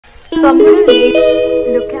So I'm gonna leave.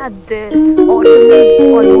 Look at this. Autumn is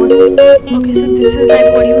almost. Okay, so this is like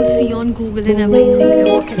what you'll see on Google and everything. You're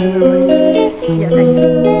walking around. Yeah, thank you.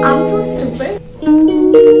 I'm so stupid.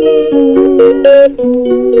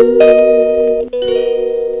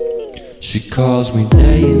 She calls me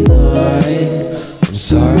day and night. I'm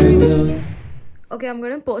sorry, girl. Okay, I'm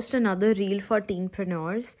gonna post another reel for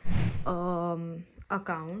teenpreneurs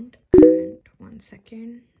account. And 1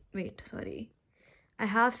 second. Wait, sorry. I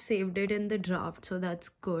have saved it in the draft, so that's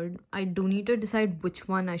good. I do need to decide which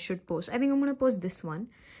one I should post. I think I'm gonna post this one.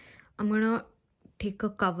 I'm gonna take a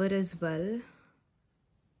cover as well.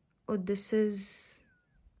 Oh, this is...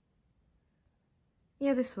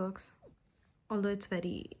 yeah, this works. Although it's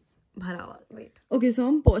very bhara. Wait. Okay, so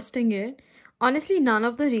I'm posting it. Honestly, none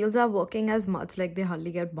of the reels are working as much. Like, they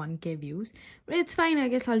hardly get 1K views. But it's fine. I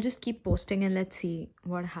guess I'll just keep posting and let's see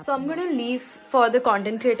what happens. So I'm going to leave for the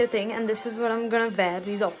content creator thing. And this is what I'm going to wear.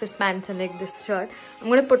 These office pants and like this shirt. I'm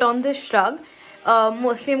going to put on this shrug.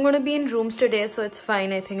 Mostly I'm going to be in rooms today. So it's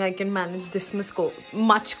fine. I think I can manage this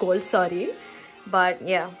much cold. Sorry. But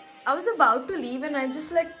yeah. I was about to leave and I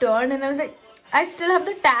just like turned and I was like, I still have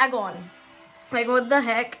the tag on. Like, what the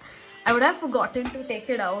heck? I would have forgotten to take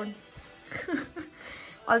it out.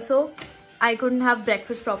 Also, I couldn't have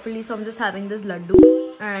breakfast properly, so I'm just having this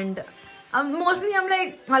laddu. And mostly I'm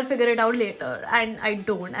like, I'll figure it out later. And I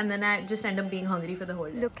don't. And then I just end up being hungry for the whole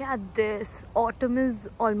day. Look at this. Autumn is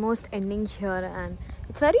almost ending here. And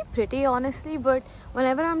it's very pretty, honestly. But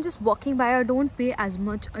whenever I'm just walking by, I don't pay as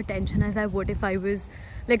much attention as I would if I was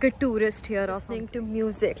like a tourist here. Listening to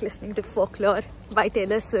music, listening to Folklore by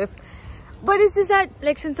Taylor Swift. But it's just that,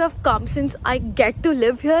 like, since I get to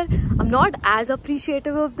live here, I'm not as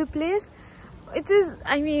appreciative of the place. It's just,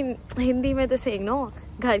 I mean, Hindi mein the saying, no,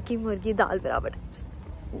 ghar ki murgi dal barabar.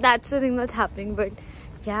 That's the thing that's happening. But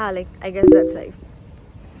yeah, like, I guess that's life.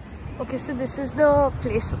 Okay, so this is the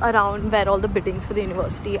place around where all the buildings for the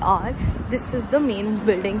university are. This is the main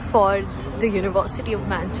building for the University of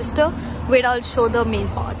Manchester. Wait, I'll show the main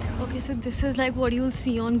part. Okay, so this is like what you'll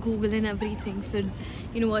see on Google and everything for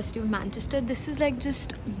University of Manchester. This is like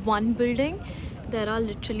just one building. There are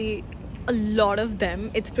literally a lot of them.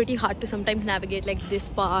 It's pretty hard to sometimes navigate like this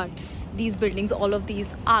part, these buildings, all of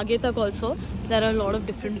these. Aage tak also, there are a lot of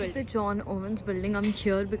different buildings. This is the John Owens building. I'm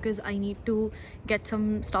here because I need to get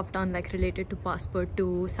some stuff done like related to passport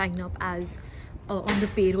to sign up as on the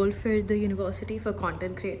payroll for the university for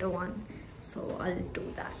content creator 1. So I'll do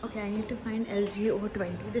that. Okay, I need to find LG over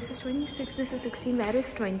 20. This is 26, this is 16. Where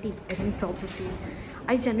is 20? I think probably.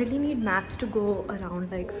 I generally need maps to go around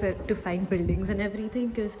like to find buildings and everything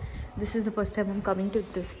because this is the first time I'm coming to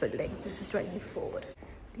this building. This is 24.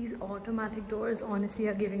 These automatic doors honestly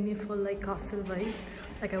are giving me full like castle vibes.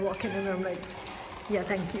 Like I walk in and I'm like, yeah,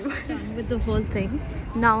 thank you. Done with the whole thing.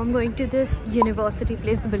 Now I'm going to this university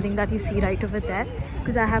place, the building that you see right over there,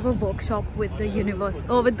 because I have a workshop with the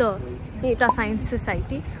with the Data Science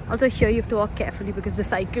Society. Also here you have to walk carefully because the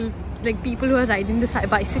cycle, like people who are riding the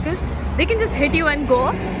bicycle, they can just hit you and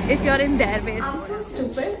go if you're in their way. I'm so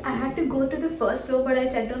stupid. I had to go to the first floor, but I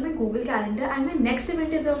checked on my Google Calendar and my next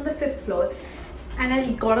event is on the 5th floor. And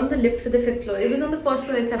I got on the lift for the 5th floor. It was on the 1st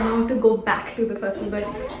floor itself. Now I have to go back to the 1st floor. But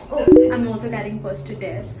oh, I'm also carrying purse to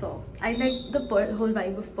there. So I like the whole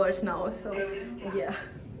vibe of purse now. So yeah.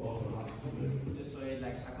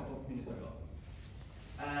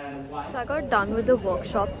 So I got done with the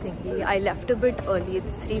workshop thingy. I left a bit early.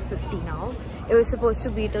 It's 3:50 now. It was supposed to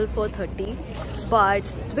be till 4:30. But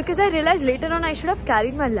because I realized later on I should have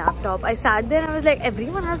carried my laptop. I sat there and I was like,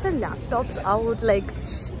 everyone has their laptops out. Like,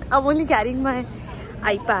 I'm only carrying my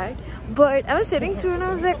iPad. But I was sitting through and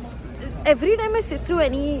I was like, every time I sit through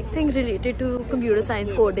anything related to computer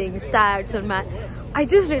science, coding, stats or math, I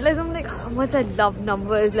just realized I'm like how much I love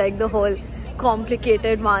numbers, like the whole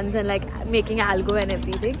complicated ones and like making algo and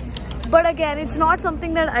everything. But again, it's not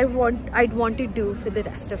something that I'd want to do for the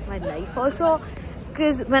rest of my life. Also,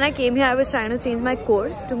 because when I came here, I was trying to change my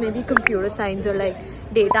course to maybe computer science or like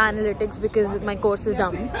data analytics because my course is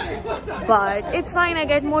dumb. But it's fine, I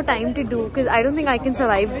get more time to do because I don't think I can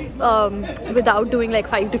survive without doing like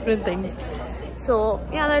 5 different things. So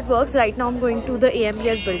yeah, that works. Right now I'm going to the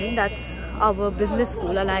AMBS building. That's our business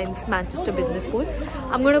school, Alliance Manchester Business School.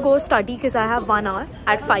 I'm going to go study because I have 1 hour.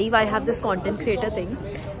 At 5 I have this content creator thing.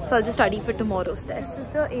 So I'll just study for tomorrow's test. This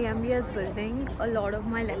is the AMBS building. A lot of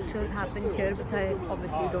my lectures happen here, which I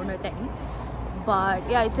obviously don't attend. But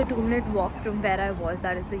yeah, it's a 2-minute walk from where I was.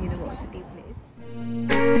 That is the university place.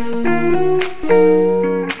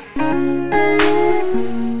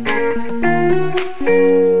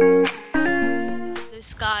 The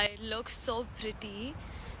sky looks so pretty.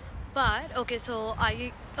 But okay, so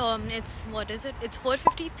it's what is it? It's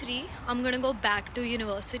 4:53. I'm gonna go back to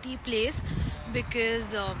University Place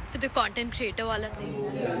because for the content creator wala thing.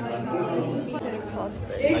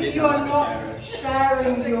 If you are not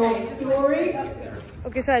sharing your story.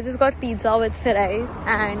 Okay, so I just got pizza with fries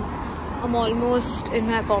and I'm almost in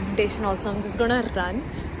my accommodation also. I'm just gonna run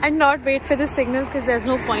and not wait for the signal because there's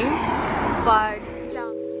no point. But yeah.